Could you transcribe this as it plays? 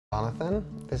Jonathan,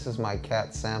 this is my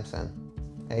cat Samson,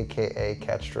 aka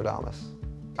Catstradamus.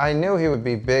 I knew he would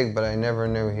be big, but I never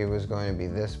knew he was going to be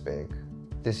this big.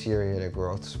 This year he had a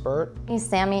growth spurt.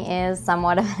 Sammy is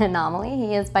somewhat of an anomaly.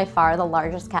 He is by far the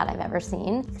largest cat I've ever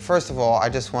seen. First of all, I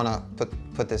just want to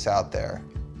put this out there.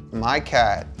 My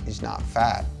cat is not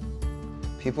fat.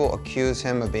 People accuse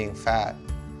him of being fat.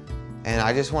 And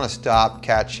I just want to stop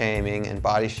cat shaming and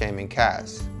body shaming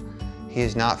cats. He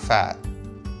is not fat.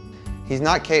 He's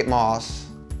not Kate Moss.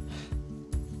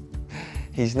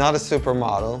 He's not a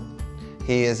supermodel.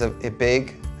 He is a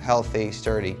big, healthy,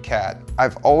 sturdy cat.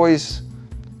 I've always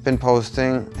been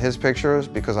posting his pictures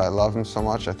because I love him so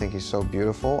much. I think he's so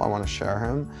beautiful. I want to share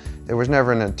him. There was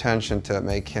never an intention to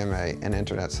make him an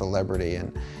internet celebrity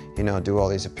and, you know, do all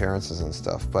these appearances and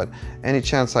stuff. But any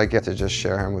chance I get to just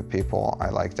share him with people, I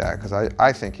like that because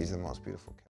I think he's the most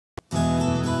beautiful cat.